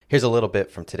Here's a little bit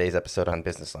from today's episode on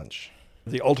Business Lunch.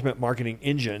 The ultimate marketing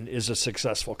engine is a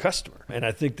successful customer. And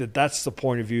I think that that's the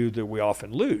point of view that we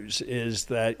often lose, is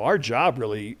that our job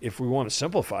really, if we want to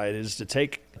simplify it, is to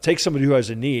take somebody who has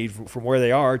a need from where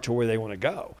they are to where they want to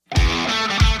go.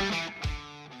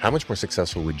 How much more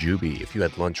successful would you be if you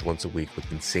had lunch once a week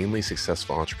with insanely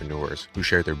successful entrepreneurs who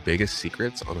share their biggest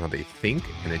secrets on how they think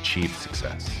and achieve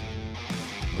success?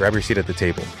 Grab your seat at the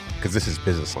table, because this is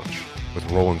Business Lunch with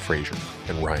Roland Frasier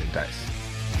and Ryan Deiss.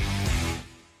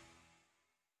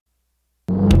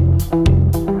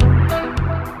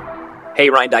 Hey,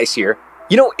 Ryan Deiss here.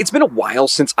 You know, it's been a while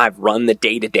since I've run the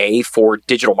day-to-day for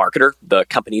Digital Marketer, the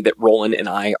company that Roland and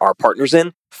I are partners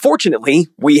in. Fortunately,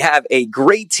 we have a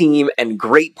great team and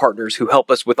great partners who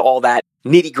help us with all that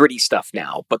nitty-gritty stuff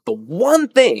now. But the one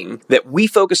thing that we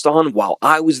focused on while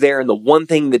I was there, and the one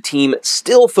thing the team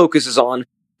still focuses on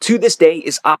to this day,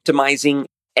 is optimizing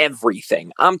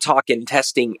everything. I'm talking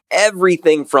testing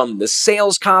everything from the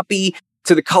sales copy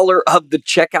to the color of the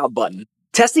checkout button.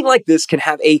 Testing like this can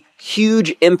have a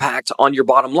huge impact on your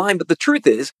bottom line, but the truth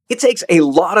is, it takes a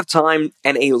lot of time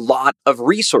and a lot of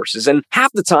resources. And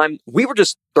half the time, we were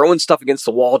just throwing stuff against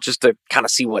the wall just to kind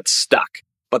of see what stuck.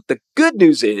 But the good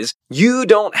news is, you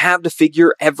don't have to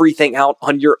figure everything out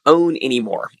on your own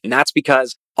anymore. And that's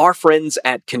because our friends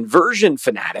at Conversion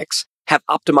Fanatics have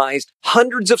optimized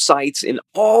hundreds of sites in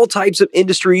all types of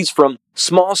industries, from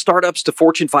small startups to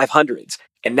Fortune 500s.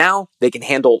 And now they can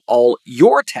handle all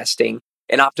your testing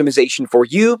and optimization for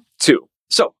you too.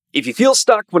 So if you feel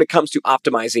stuck when it comes to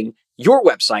optimizing your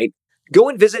website, go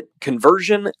and visit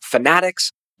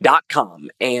conversionfanatics.com,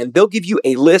 and they'll give you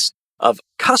a list of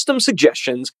custom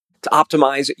suggestions to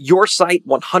optimize your site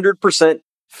 100%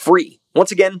 free.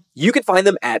 Once again, you can find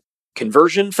them at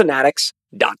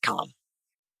conversionfanatics.com.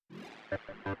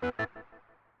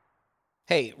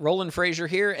 Hey, Roland Frasier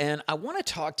here, and I want to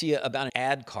talk to you about an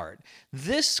ad card.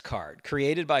 This card,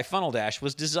 created by Funnel Dash,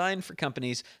 was designed for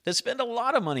companies that spend a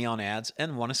lot of money on ads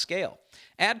and want to scale.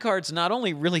 Ad card's not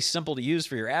only really simple to use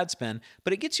for your ad spend,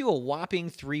 but it gets you a whopping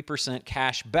 3%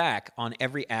 cash back on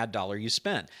every ad dollar you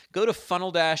spend. Go to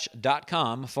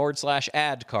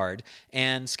funneldash.com/ad card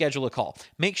and schedule a call.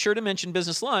 Make sure to mention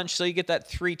Business Lunch so you get that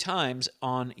 3 times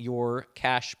on your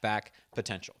cash back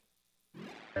potential.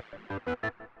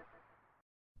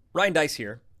 Ryan Deiss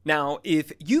here. Now,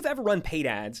 if you've ever run paid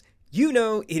ads, you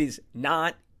know it is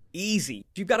not easy.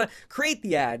 You've got to create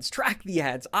the ads, track the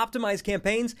ads, optimize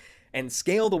campaigns, and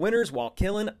scale the winners while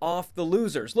killing off the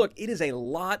losers. Look, it is a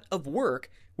lot of work,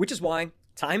 which is why,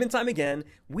 time and time again,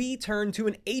 we turn to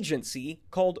an agency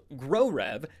called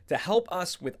GrowRev to help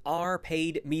us with our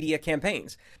paid media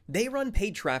campaigns. They run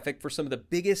paid traffic for some of the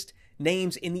biggest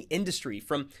names in the industry,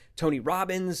 from Tony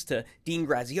Robbins to Dean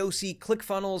Graziosi,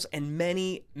 ClickFunnels, and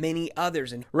many, many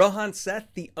others. And Rohan Seth,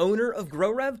 the owner of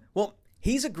GrowRev, well,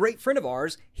 he's a great friend of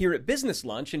ours here at Business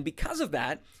Lunch, and because of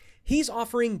that, he's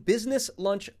offering Business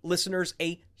Lunch listeners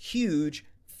a huge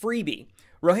freebie.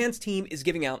 Rohan's team is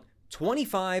giving out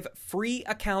 25 free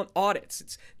account audits.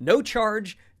 It's no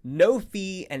charge, no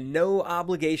fee, and no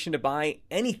obligation to buy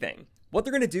anything. What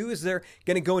they're going to do is they're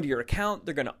going to go into your account,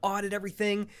 they're going to audit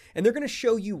everything, and they're going to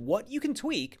show you what you can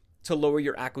tweak to lower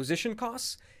your acquisition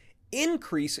costs,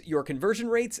 increase your conversion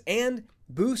rates, and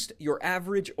boost your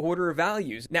average order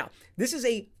values. Now, this is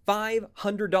a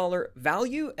 $500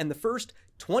 value, and the first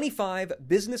 25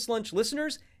 Business Lunch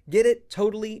listeners get it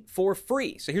totally for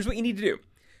free. So here's what you need to do.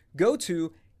 Go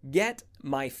to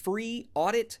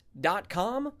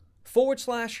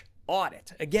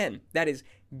getmyfreeaudit.com/audit. Again, that is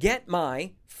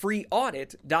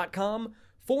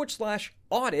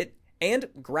getmyfreeaudit.com/audit, and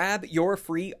grab your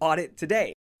free audit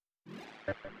today.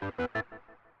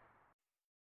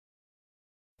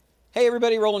 Hey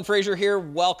everybody, Roland Frasier here.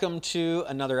 Welcome to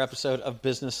another episode of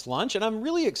Business Lunch. And I'm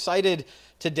really excited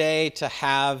today to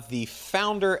have the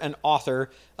founder and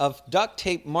author of Duct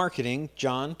Tape Marketing,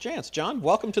 John Jantsch. John,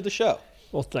 welcome to the show.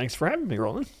 Well, thanks for having me,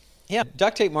 Roland. Yeah,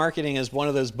 Duct Tape Marketing is one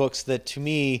of those books that, to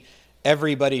me,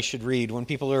 everybody should read. When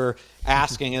people are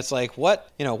asking, it's like, what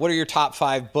are your top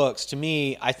 5 books? To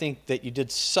me, I think that you did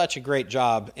such a great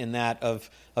job in that of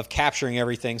capturing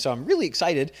everything. So I'm really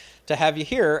excited to have you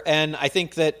here. And I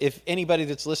think that if anybody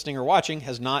that's listening or watching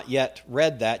has not yet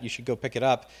read that, you should go pick it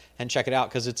up and check it out,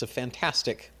 because it's a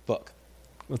fantastic book.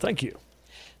 Well, thank you.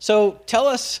 So tell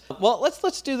us, well,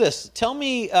 let's do this. Tell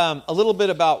me a little bit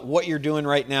about what you're doing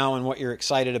right now and what you're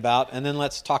excited about, and then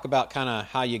let's talk about kind of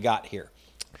how you got here.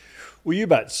 Well, you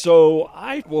bet. So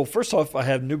first off, I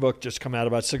have a new book just come out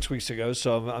about 6 weeks ago,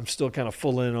 so I'm still kind of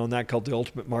full in on that, called The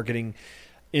Ultimate Marketing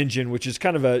Engine, which is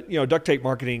kind of a, duct tape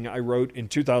marketing I wrote in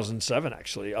 2007,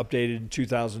 actually, updated in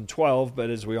 2012, but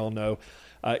as we all know,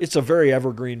 It's a very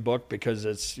evergreen book because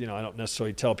it's, I don't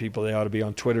necessarily tell people they ought to be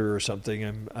on Twitter or something.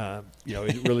 And,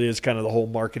 it really is kind of the whole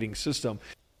marketing system.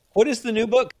 What is the new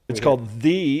book? It's called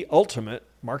The Ultimate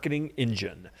Marketing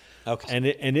Engine. Okay.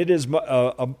 And it is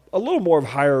a little more of a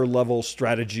higher level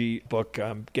strategy book.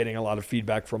 I'm getting a lot of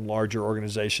feedback from larger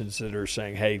organizations that are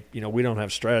saying, hey, we don't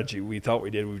have strategy. We thought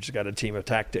we did. We've just got a team of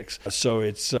tactics. So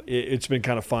it's been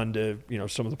kind of fun to,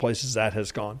 some of the places that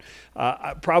has gone.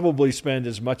 I probably spend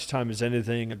as much time as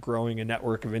anything growing a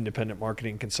network of independent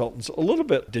marketing consultants, a little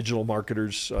bit digital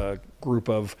marketers, group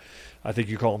of, I think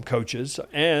you call them coaches.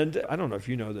 And I don't know if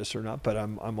you know this or not, but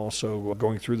I'm also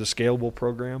going through the Scalable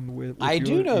program with I you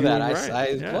do and- know you that. and I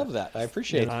Ryan. love that. I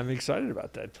appreciate it. I'm excited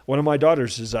about that. One of my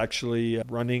daughters is actually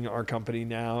running our company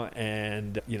now,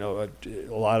 and a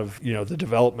lot of the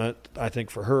development, I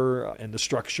think, for her and the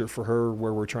structure for her,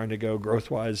 where we're trying to go growth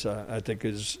wise, I think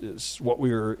is what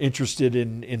we were interested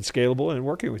in Scalable and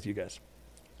working with you guys.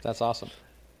 That's awesome.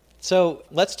 So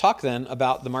let's talk then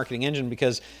about the marketing engine,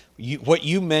 because what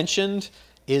you mentioned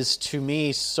is, to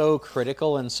me, so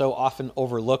critical and so often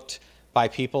overlooked by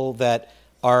people that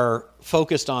are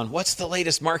focused on what's the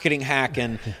latest marketing hack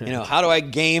and how do I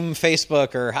game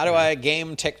Facebook or how do I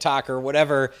game TikTok or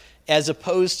whatever, as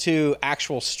opposed to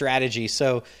actual strategy.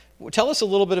 So tell us a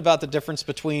little bit about the difference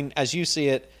between, as you see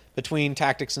it, between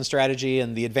tactics and strategy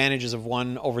and the advantages of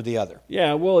one over the other.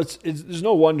 Yeah, well, there's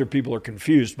no wonder people are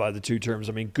confused by the two terms.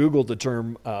 I mean, Google the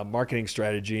term marketing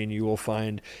strategy, and you will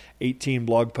find 18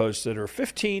 blog posts that are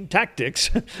 15 tactics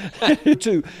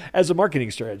as a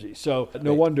marketing strategy. So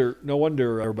no wonder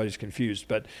everybody's confused.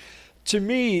 But to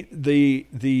me,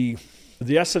 the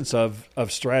essence of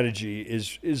strategy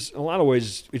is in a lot of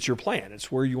ways, it's your plan.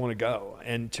 It's where you want to go.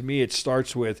 And to me, it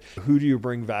starts with who do you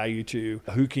bring value to?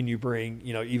 Who can you bring,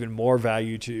 even more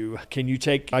value to?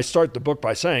 I start the book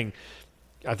by saying,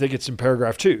 I think it's in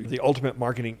paragraph 2, the ultimate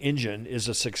marketing engine is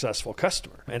a successful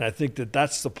customer. And I think that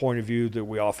that's the point of view that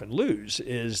we often lose,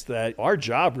 is that our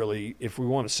job really, if we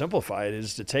want to simplify it,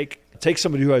 is to take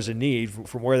somebody who has a need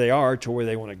from where they are to where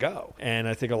they want to go. And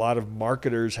I think a lot of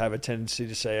marketers have a tendency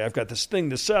to say, I've got this thing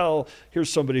to sell.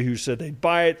 Here's somebody who said they'd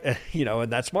buy it,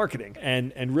 and that's marketing.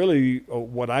 And really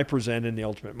what I present in the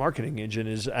Ultimate Marketing Engine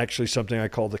is actually something I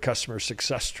call the customer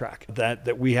success track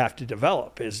that we have to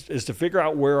develop is to figure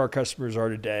out where our customers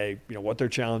are today, what their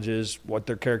challenges, what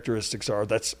their characteristics are.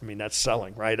 That's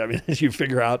selling, right? I mean, you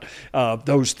figure out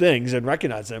those things and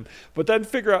recognize them, but then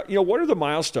figure out, what are the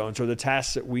milestones or the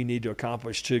tasks that we need to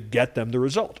accomplish to get them the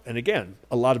result. And again,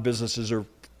 a lot of businesses are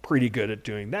pretty good at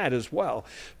doing that as well.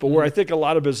 But where I think a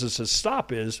lot of businesses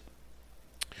stop is,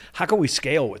 how can we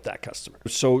scale with that customer?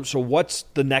 So what's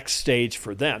the next stage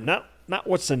for them? Not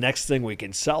what's the next thing we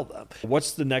can sell them.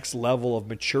 What's the next level of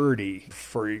maturity,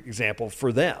 for example,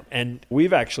 for them? And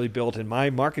we've actually built, in my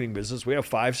marketing business, we have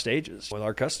 5 stages with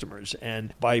our customers.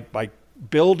 And by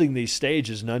building these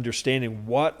stages and understanding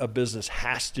what a business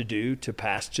has to do to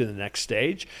pass to the next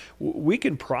stage, we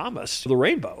can promise the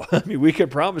rainbow. I mean, we can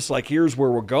promise, like, here's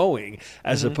where we're going,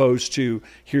 as opposed to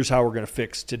here's how we're going to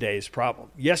fix today's problem.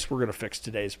 Yes, we're going to fix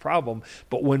today's problem,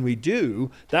 but when we do,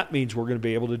 that means we're going to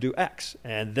be able to do X.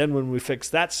 And then when we fix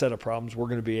that set of problems, we're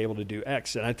going to be able to do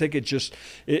X. And I think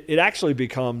it actually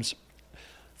becomes,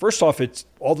 first off, it's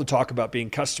all the talk about being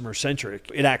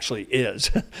customer-centric. It actually is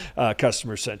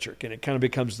customer-centric, and it kind of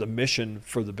becomes the mission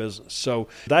for the business. So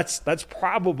that's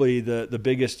probably the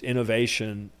biggest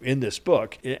innovation in this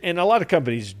book. And a lot of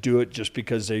companies do it just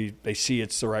because they see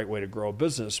it's the right way to grow a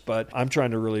business. But I'm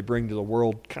trying to really bring to the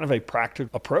world kind of a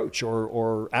practical approach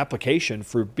or application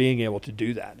for being able to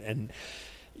do that. And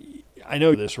I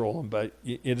know this, Roland, but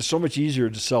it is so much easier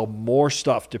to sell more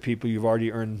stuff to people you've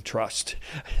already earned trust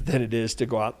than it is to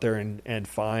go out there and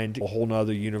find a whole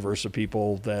nother universe of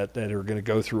people that are going to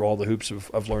go through all the hoops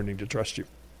of learning to trust you.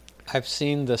 I've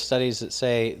seen the studies that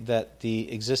say that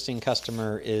the existing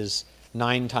customer is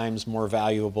 9 times more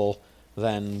valuable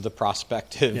than the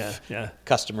prospective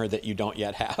customer that you don't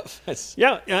yet have.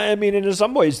 I mean, and in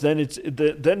some ways, then it's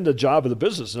the job of the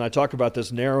business. And I talk about this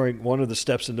narrowing. One of the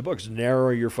steps in the book is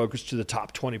narrow your focus to the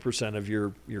top 20% of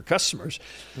your customers,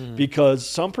 because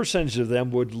some percentage of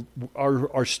them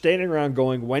are standing around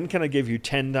going, when can I give you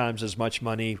 10 times as much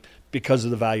money because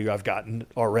of the value I've gotten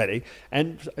already?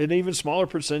 And an even smaller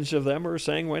percentage of them are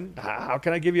saying, how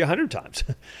can I give you 100 times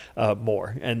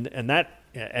more? And that,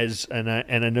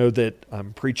 I know that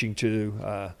I'm preaching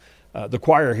to the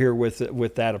choir here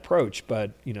with that approach,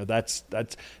 but that's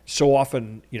so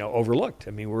often overlooked.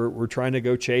 I mean, we're trying to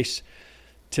go chase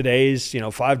today's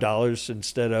 $5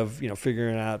 instead of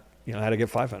figuring out how to get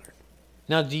 $500.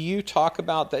 Now, do you talk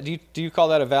about that? Do you call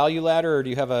that a value ladder, or do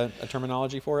you have a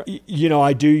terminology for it?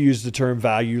 I do use the term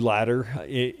value ladder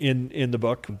in the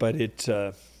book, but it,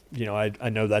 I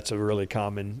know that's a really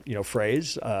common,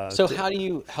 phrase. So how do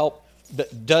you help?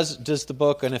 Does the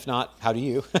book, and if not, how do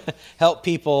you help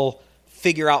people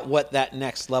figure out what that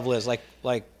next level is? Like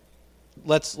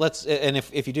let's and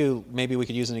if you do, maybe we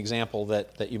could use an example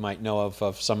that you might know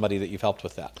of somebody that you've helped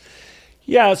with that.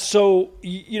 Yeah, so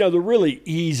the really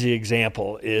easy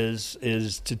example is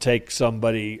to take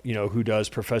somebody who does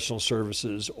professional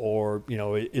services or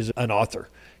is an author.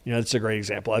 That's a great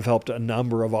example. I've helped a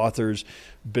number of authors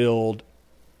build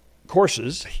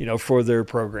courses, for their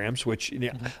programs, which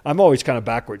I'm always kind of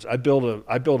backwards. I build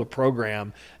a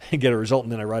program and get a result,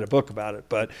 and then I write a book about it.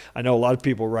 But I know a lot of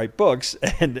people write books,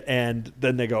 and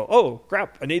then they go, "Oh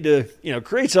crap, I need to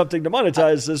create something to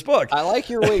monetize this book." I like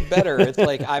your way better. It's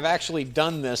like, I've actually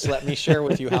done this. Let me share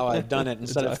with you how I've done it,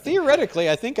 instead of theoretically,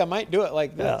 I think I might do it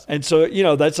like this. Yeah. And so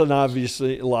that's an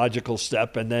obviously logical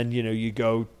step. And then you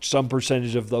go, some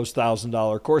percentage of those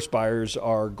 $1,000 course buyers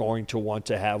are going to want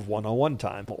to have one-on-one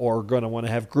time, or going to want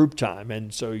to have group time,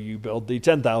 and so you build the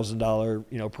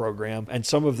 $10,000 program, and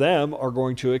some of them are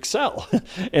going to excel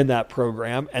in that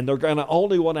program, and they're going to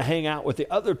only want to hang out with the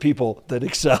other people that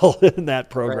excel in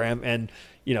that program. Right. And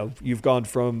you've gone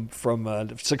from a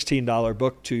 $16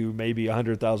 book to maybe a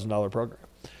 $100,000 program.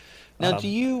 Now, do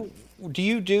you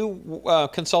do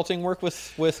consulting work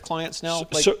with clients now?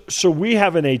 So we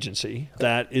have an agency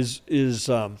that is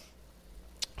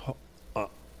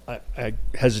I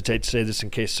hesitate to say this in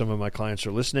case some of my clients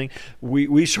are listening.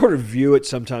 We sort of view it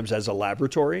sometimes as a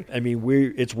laboratory. I mean,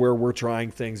 it's where we're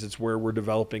trying things. It's where we're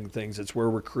developing things. It's where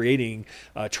we're creating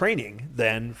training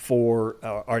then for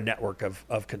our network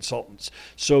of consultants.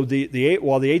 So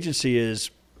while the agency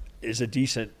is a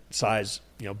decent size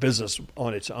business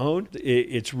on its own,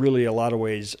 it's really a lot of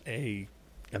ways a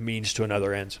means to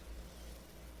another end.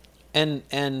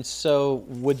 And so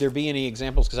would there be any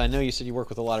examples? Because I know you said you work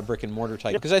with a lot of brick and mortar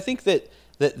type. Because I think that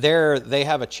they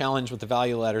have a challenge with the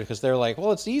value ladder, because they're like,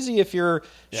 well, it's easy if you're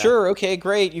sure, okay,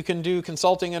 great, you can do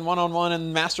consulting and one-on-one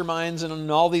and masterminds and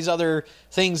all these other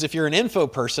things if you're an info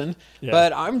person. Yeah.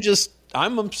 But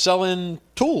I'm selling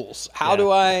tools. How do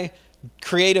I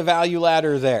create a value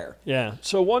ladder there? Yeah.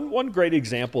 So one great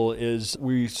example is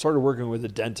we started working with a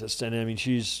dentist, and I mean,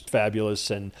 she's fabulous,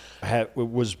 and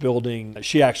was building.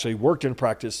 She actually worked in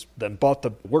practice, then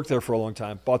worked there for a long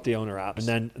time, bought the owner out,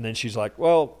 and then she's like,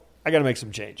 well, I got to make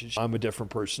some changes. I'm a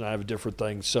different person. I have a different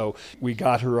thing. So we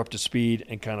got her up to speed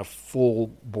and kind of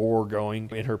full bore going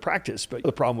in her practice. But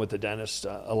the problem with the dentist,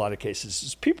 a lot of cases,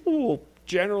 is people will,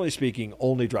 generally speaking,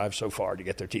 only drive so far to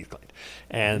get their teeth cleaned,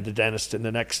 and the dentist in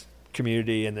the next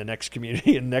community and the next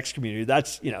community and the next community,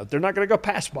 that's, they're not going to go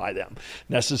pass by them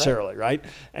necessarily, right?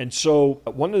 And so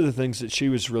one of the things that she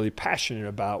was really passionate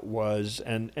about was,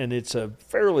 and it's a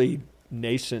fairly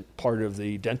nascent part of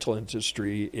the dental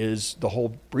industry, is the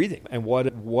whole breathing, and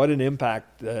what an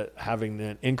impact that having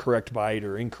an incorrect bite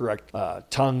or incorrect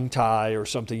tongue tie or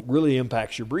something really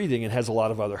impacts your breathing, and has a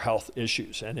lot of other health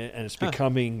issues, and it's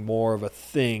becoming more of a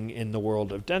thing in the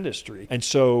world of dentistry. And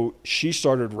so she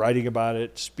started writing about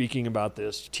it, speaking about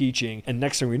this, teaching, and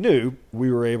next thing we knew,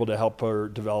 we were able to help her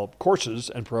develop courses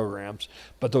and programs.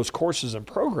 But those courses and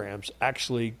programs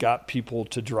actually got people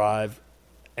to drive,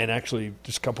 and actually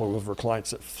just a couple of her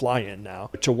clients that fly in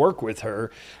now to work with her.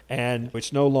 And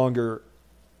it's no longer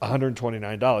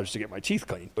 $129 to get my teeth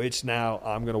cleaned. It's now,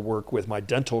 I'm going to work with my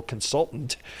dental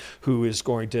consultant who is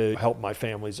going to help my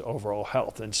family's overall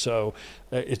health. And so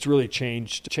it's really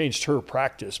changed her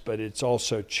practice, but it's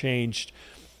also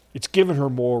it's given her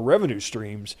more revenue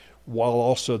streams while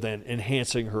also then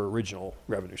enhancing her original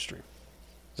revenue stream.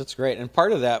 That's great. And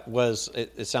part of that was,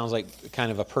 it sounds like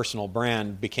kind of a personal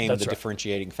brand became the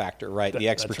differentiating factor, right? The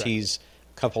expertise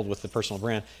coupled with the personal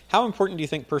brand. How important do you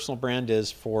think personal brand is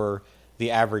for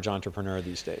the average entrepreneur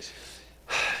these days?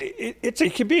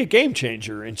 It can be a game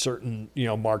changer in certain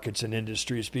markets and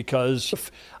industries, because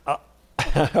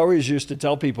I always used to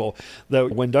tell people that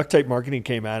when duct tape marketing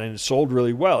came out and it sold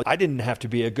really well, I didn't have to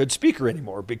be a good speaker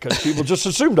anymore, because people just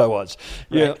assumed I was,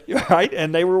 right?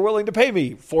 And they were willing to pay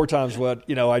me 4 times what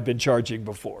I'd been charging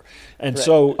before. And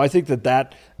so I think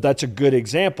that's a good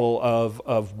example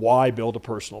of why build a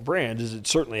personal brand. Is it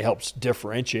certainly helps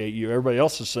differentiate you. Everybody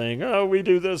else is saying, oh, we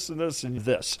do this and this and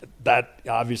this. That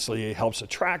obviously helps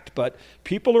attract, but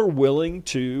people are willing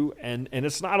to, and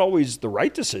it's not always the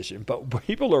right decision, but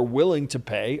people are willing to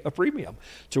pay a premium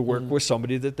to work with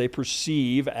somebody that they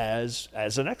perceive as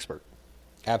an expert.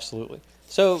 Absolutely.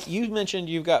 So you mentioned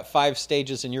you've got 5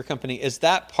 stages in your company. Is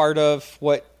that part of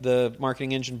what the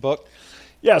Marketing Engine book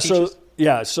Yeah. teaches?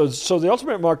 So the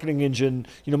Ultimate Marketing Engine,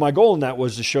 my goal in that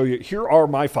was to show you, here are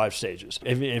my 5 stages.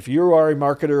 If you are a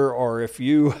marketer or if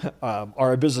you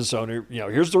are a business owner,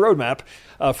 here's the roadmap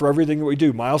for everything that we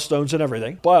do, milestones and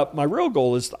everything. But my real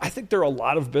goal is, I think there are a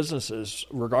lot of businesses,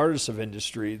 regardless of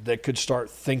industry, that could start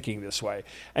thinking this way.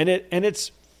 And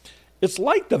it's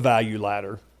like the value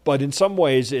ladder, but in some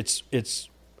ways it's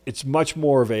much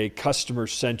more of a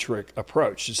customer-centric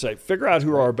approach to say, figure out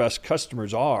who our best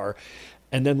customers are,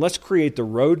 and then let's create the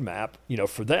roadmap,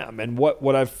 for them. And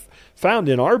what I've found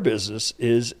in our business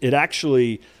is it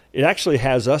actually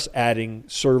has us adding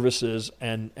services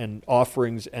and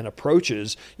offerings and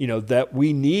approaches, that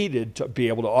we needed to be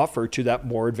able to offer to that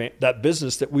that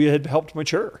business that we had helped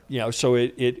mature. So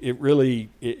it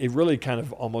really kind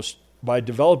of almost, by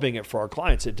developing it for our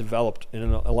clients, it developed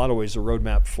in a lot of ways a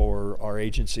roadmap for our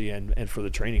agency and for the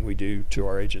training we do to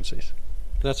our agencies.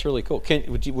 That's really cool.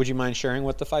 Would you mind sharing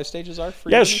what the 5 stages are for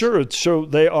you? Yeah, sure. So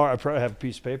they are, I probably have a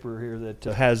piece of paper here that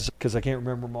has, because I can't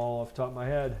remember them all off the top of my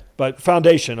head. But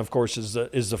foundation, of course, is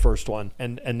the first one.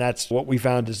 And that's what we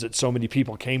found, is that so many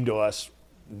people came to us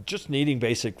just needing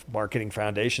basic marketing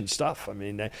foundation stuff. I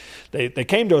mean, they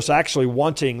came to us actually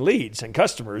wanting leads and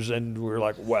customers, and we were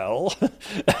like, well,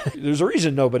 there's a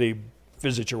reason nobody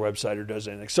visit your website or does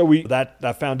anything. So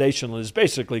that foundation is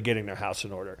basically getting their house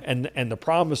in order. And the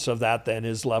promise of that then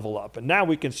is level up. And now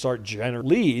we can start generating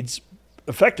leads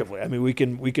effectively. I mean, we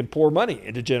can pour money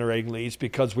into generating leads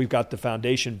because we've got the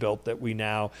foundation built that we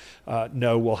now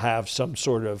know will have some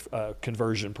sort of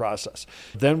conversion process.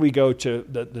 Then we go to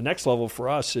the next level for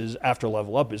us is, after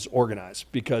level up, is organize,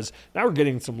 because now we're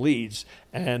getting some leads,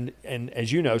 and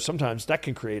as you know, sometimes that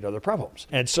can create other problems.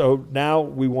 And so now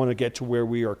we want to get to where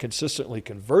we are consistently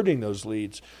converting those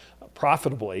leads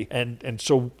profitably. And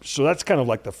so that's kind of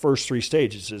like the first 3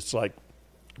 stages. It's like,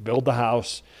 build the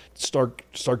house, start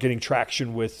getting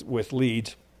traction with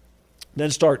leads,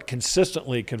 then start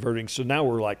consistently converting. So now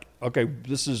we're like, okay,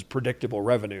 this is predictable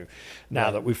revenue now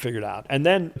that we've figured out. And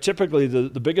then typically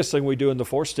the biggest thing we do in the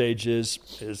 4th stage is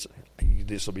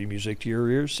this will be music to your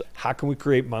ears. How can we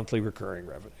create monthly recurring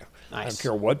revenue? Nice. I don't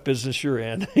care what business you're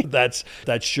in.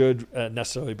 that should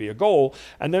necessarily be a goal.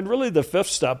 And then really the 5th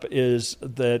step is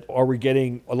that, are we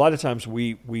getting, a lot of times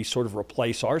we sort of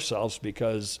replace ourselves,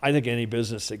 because I think any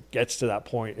business that gets to that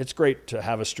point, it's great to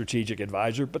have a strategic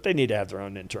advisor, but they need to have their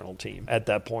own internal team at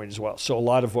that point as well. So a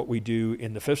lot of what we do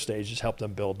in the 5th stage is help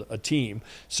them build a team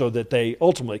so that they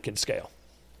ultimately can scale.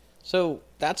 So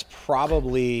that's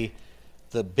probably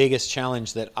the biggest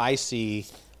challenge that I see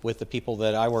with the people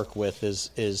that I work with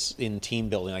is in team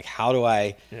building. Like, how do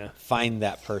I find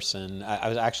that person? I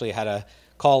was actually had a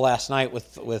call last night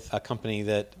with a company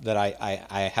that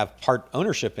I have part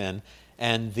ownership in,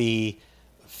 and the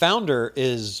founder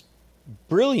is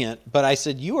brilliant, but I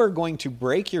said, you are going to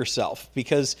break yourself,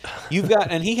 because you've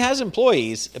got, and he has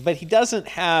employees, but he doesn't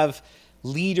have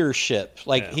leadership.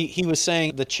 Like he was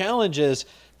saying, the challenge is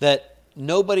that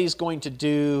nobody's going to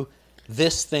do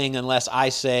this thing unless I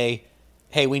say,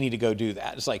 hey, we need to go do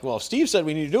that. It's like, well, if Steve said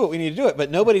we need to do it, we need to do it.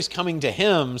 But nobody's coming to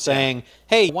him saying,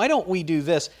 hey, why don't we do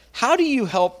this? How do you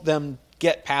help them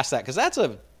get past that? Because that's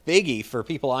a biggie for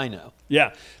people I know.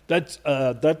 Yeah, that's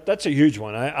a huge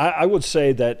one. I would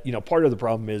say that, part of the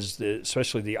problem is that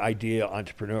especially the idea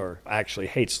entrepreneur actually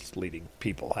hates leading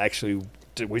people. Actually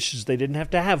wishes they didn't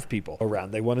have to have people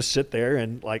around. They want to sit there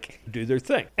and do their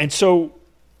thing. And so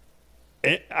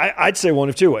I'd say one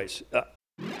of 2 ways.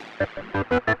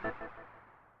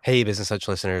 Hey, Business Lunch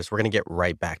listeners, we're going to get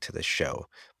right back to the show.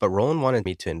 But Roland wanted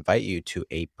me to invite you to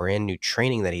a brand new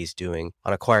training that he's doing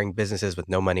on acquiring businesses with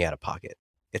no money out of pocket.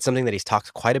 It's something that he's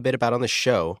talked quite a bit about on the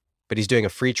show, but he's doing a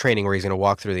free training where he's going to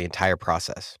walk through the entire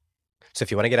process. So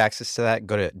if you want to get access to that,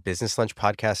 go to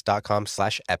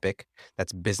businesslunchpodcast.com/epic.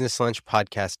 That's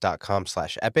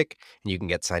businesslunchpodcast.com/epic, and you can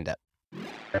get signed up.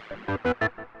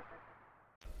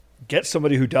 Get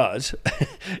somebody who does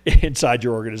inside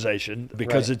your organization,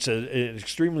 because it's an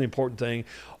extremely important thing.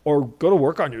 Or go to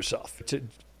work on yourself to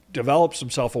develop some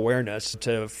self-awareness,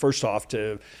 to first off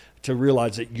to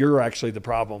realize that you're actually the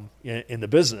problem in the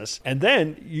business. And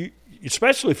then you,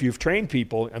 especially if you've trained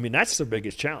people, I mean, that's the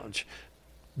biggest challenge.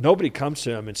 Nobody comes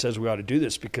to him and says we ought to do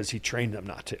this because he trained them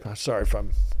not to. I'm sorry if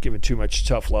I'm giving too much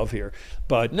tough love here,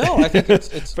 but no, I think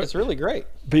it's really great.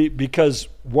 Because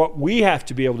what we have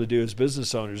to be able to do as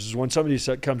business owners is, when somebody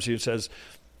comes to you and says,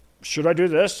 "Should I do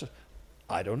this?"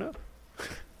 I don't know.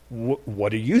 What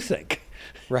do you think?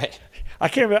 Right. I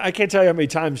can't tell you how many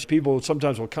times people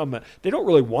sometimes will come. They don't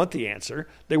really want the answer.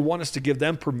 They want us to give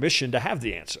them permission to have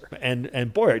the answer.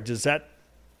 And boy, does that.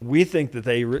 We think that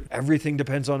everything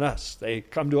depends on us. They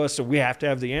come to us and we have to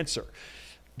have the answer.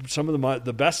 Some of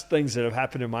the best things that have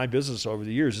happened in my business over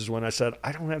the years is when I said,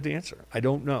 I don't have the answer. I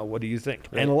don't know. What do you think?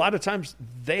 Right. And a lot of times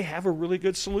they have a really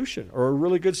good solution or a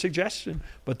really good suggestion,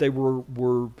 but they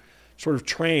were sort of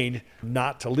trained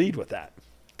not to lead with that.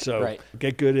 So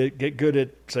get good at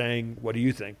saying, what do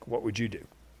you think? What would you do?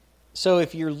 So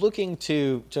if you're looking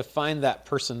to find that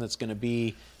person that's going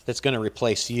to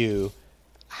replace you,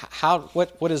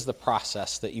 what is the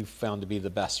process that you've found to be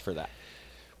the best for that?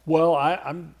 Well,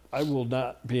 I will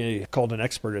not be called an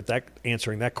expert at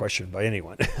answering that question by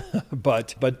anyone,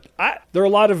 but there are a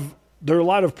lot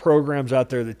of programs out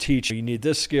there that teach you need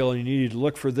this skill and you need to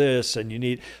look for this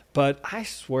but I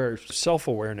swear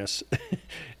self-awareness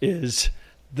is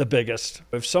the biggest.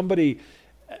 If somebody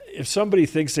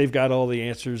thinks they've got all the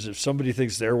answers, if somebody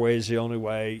thinks their way is the only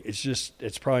way,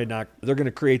 it's probably not. They're going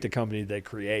to create the company they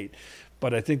create.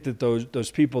 But I think that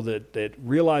those people that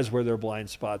realize where their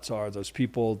blind spots are, those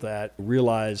people that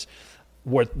realize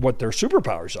what their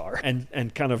superpowers are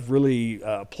and kind of really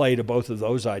play to both of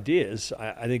those ideas,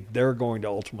 I think they're going to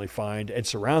ultimately find and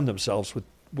surround themselves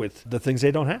with the things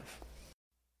they don't have.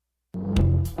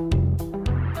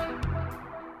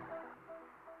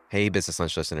 Hey, Business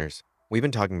Lunch listeners. We've been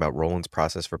talking about Roland's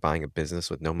process for buying a business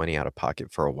with no money out of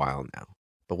pocket for a while now.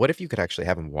 But what if you could actually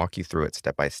have him walk you through it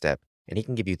step by step, and he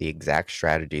can give you the exact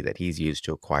strategy that he's used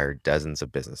to acquire dozens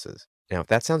of businesses? Now, if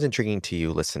that sounds intriguing to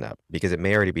you, listen up, because it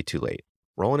may already be too late.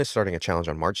 Roland is starting a challenge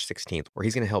on March 16th where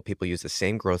he's going to help people use the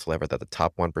same growth lever that the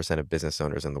top 1% of business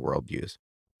owners in the world use.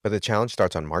 But the challenge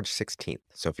starts on March 16th.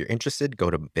 So if you're interested, go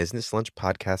to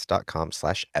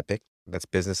businesslunchpodcast.com/epic. That's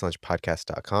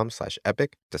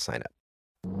businesslunchpodcast.com/epic to sign up.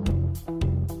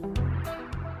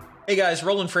 Hey guys,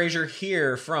 Roland Frazier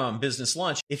here from Business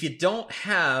Lunch. If you don't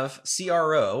have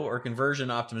CRO or conversion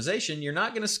optimization, you're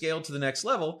not going to scale to the next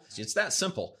level. It's that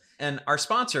simple. And our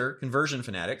sponsor, Conversion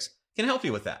Fanatics, can help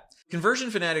you with that. Conversion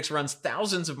Fanatics runs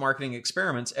thousands of marketing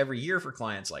experiments every year for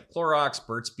clients like Clorox,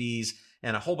 Burt's Bees,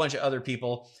 and a whole bunch of other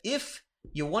people. If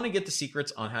you want to get the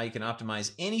secrets on how you can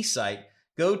optimize any site,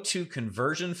 go to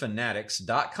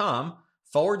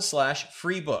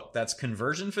conversionfanatics.com/free book. That's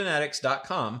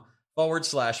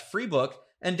conversionfanatics.com/free book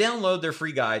and download their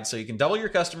free guide so you can double your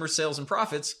customer sales and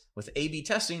profits with A/B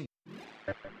testing.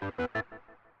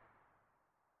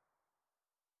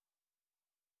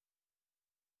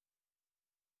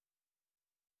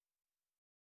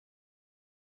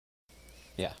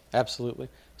 Yeah, absolutely.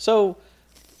 So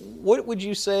what would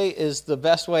you say is the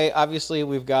best way? Obviously,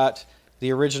 we've got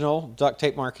the original duct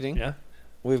tape marketing. Yeah.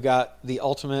 We've got the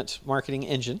ultimate marketing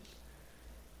engine,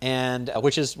 and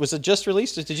was it just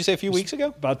released? Did you say a few weeks ago?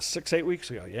 About 6-8 weeks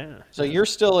ago, yeah. So you're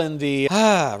still in the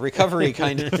recovery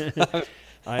kind of.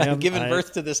 I am giving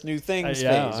birth to this new thing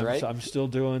phase, right? I'm still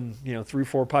doing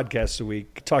 3-4 podcasts a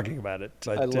week talking about it.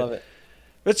 I love it.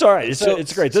 It's all right.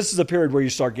 It's great. This is a period where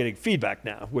you start getting feedback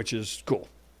now, which is cool.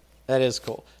 That is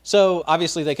cool. So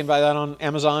obviously they can buy that on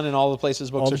Amazon and all the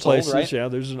places books are sold, right? Yeah,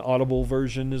 there's an Audible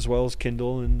version as well as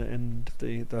Kindle and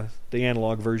the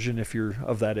analog version if you're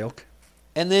of that ilk.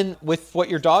 And then with what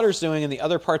your daughter's doing and the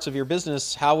other parts of your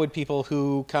business, how would people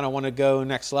who kind of want to go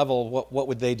next level, what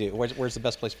would they do? Where's the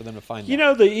best place for them to find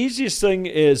that? The easiest thing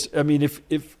is,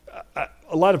 if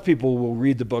a lot of people will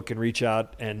read the book and reach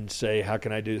out and say, how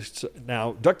can I do this?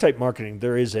 Now, duct tape marketing,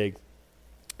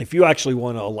 if you actually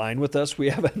want to align with us, we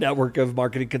have a network of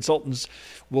marketing consultants.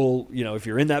 If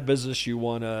you're in that business, you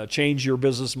want to change your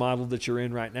business model that you're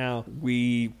in right now,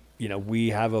 we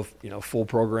have a full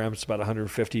program. It's about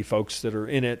 150 folks that are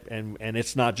in it, and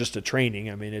it's not just a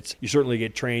training. I mean, you certainly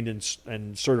get trained and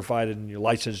certified and you're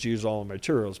licensed to use all the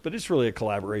materials, but it's really a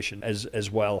collaboration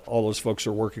as well. All those folks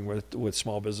are working with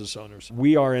small business owners.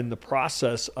 We are in the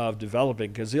process of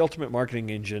developing, because the Ultimate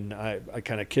Marketing Engine, I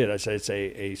kind of kid. I say it's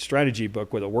a strategy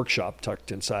book with a workshop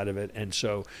tucked inside of it, and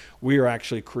so we are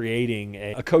actually creating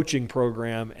a coaching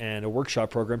program and a workshop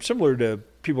program similar to.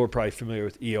 People are probably familiar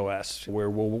with EOS, where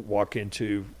we'll walk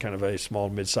into kind of a small,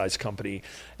 mid-sized company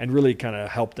and really kind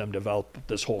of help them develop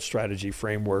this whole strategy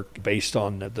framework based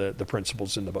on the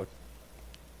principles in the book.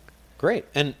 Great.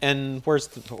 And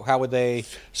how would they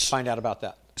find out about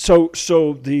that? So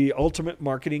the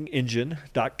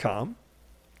ultimatemarketingengine.com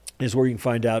is where you can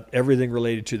find out everything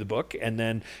related to the book. And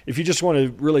then if you just want to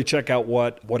really check out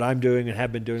what I'm doing and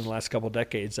have been doing the last couple of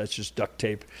decades, that's just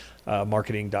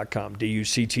ducttapemarketing.com,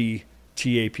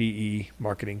 DUCTAPE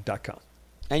marketing.com.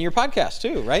 And your podcast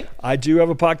too, right? I do have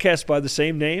a podcast by the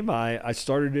same name. I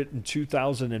started it in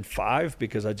 2005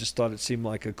 because I just thought it seemed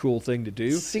like a cool thing to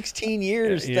do. 16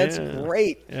 years. That's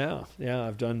great. Yeah.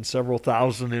 I've done several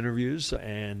thousand interviews,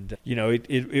 and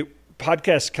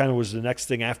podcast kind of was the next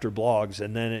thing after blogs.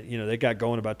 And then, they got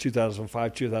going about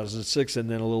 2005, 2006. And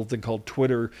then a little thing called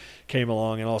Twitter came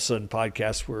along, and all of a sudden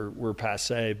podcasts were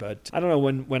passe. But I don't know,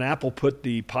 when Apple put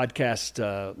the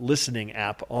podcast listening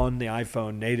app on the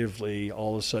iPhone natively,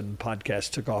 all of a sudden podcasts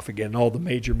took off again. All the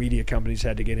major media companies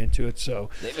had to get into it. So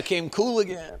they became cool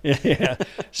again. Yeah.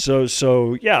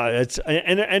 So yeah, it's,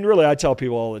 and really I tell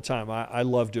people all the time, I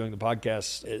love doing the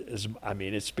podcast.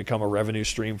 It's become a revenue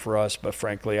stream for us, but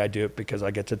frankly, I do it because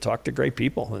I get to talk to great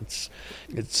people.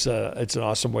 It's an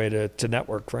awesome way to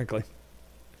network, frankly.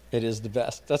 It is the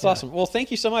best. That's awesome. Well,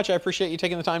 thank you so much. I appreciate you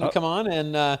taking the time to come on,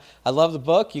 and I love the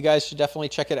book. You guys should definitely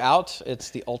check it out. It's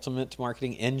The Ultimate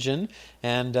Marketing Engine,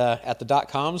 and at the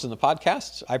 .coms and the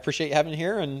podcasts. I appreciate you having me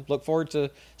here, and look forward to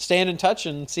staying in touch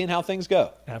and seeing how things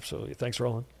go. Absolutely. Thanks,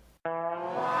 Roland.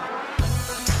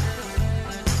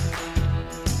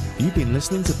 You've been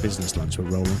listening to Business Lunch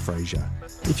with Roland Frasier.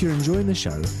 If you're enjoying the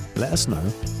show, let us know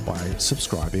by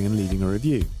subscribing and leaving a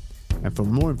review. And for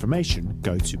more information,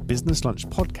 go to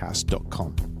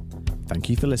businesslunchpodcast.com. Thank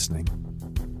you for listening.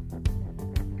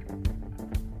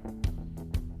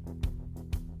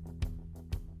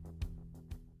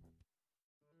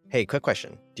 Hey, quick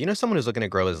question. Do you know someone who's looking to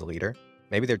grow as a leader?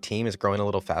 Maybe their team is growing a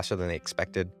little faster than they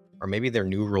expected, or maybe their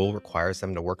new role requires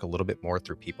them to work a little bit more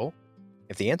through people?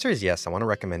 If the answer is yes, I want to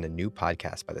recommend a new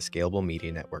podcast by the Scalable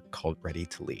Media Network called Ready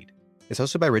to Lead. It's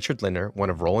hosted by Richard Lindner, one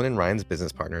of Roland and Ryan's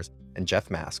business partners, and Jeff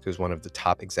Mask, who's one of the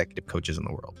top executive coaches in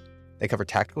the world. They cover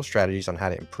tactical strategies on how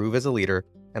to improve as a leader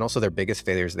and also their biggest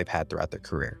failures they've had throughout their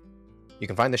career. You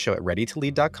can find the show at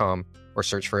readytolead.com or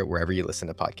search for it wherever you listen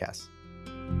to podcasts.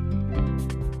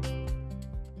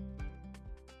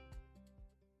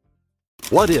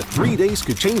 What if 3 days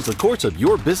could change the course of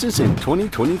your business in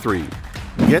 2023?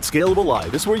 Get Scalable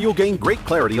Live is where you'll gain great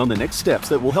clarity on the next steps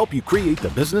that will help you create the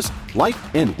business,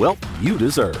 life, and wealth you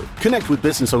deserve. Connect with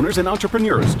business owners and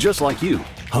entrepreneurs just like you,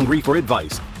 hungry for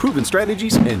advice, proven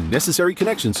strategies, and necessary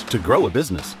connections to grow a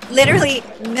business. Literally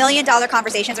million-dollar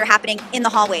conversations are happening in the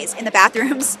hallways, in the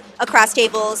bathrooms, across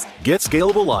tables. Get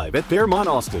Scalable Live at Fairmont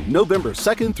Austin, November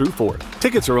 2nd through 4th.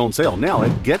 Tickets are on sale now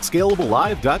at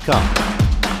getscalablelive.com.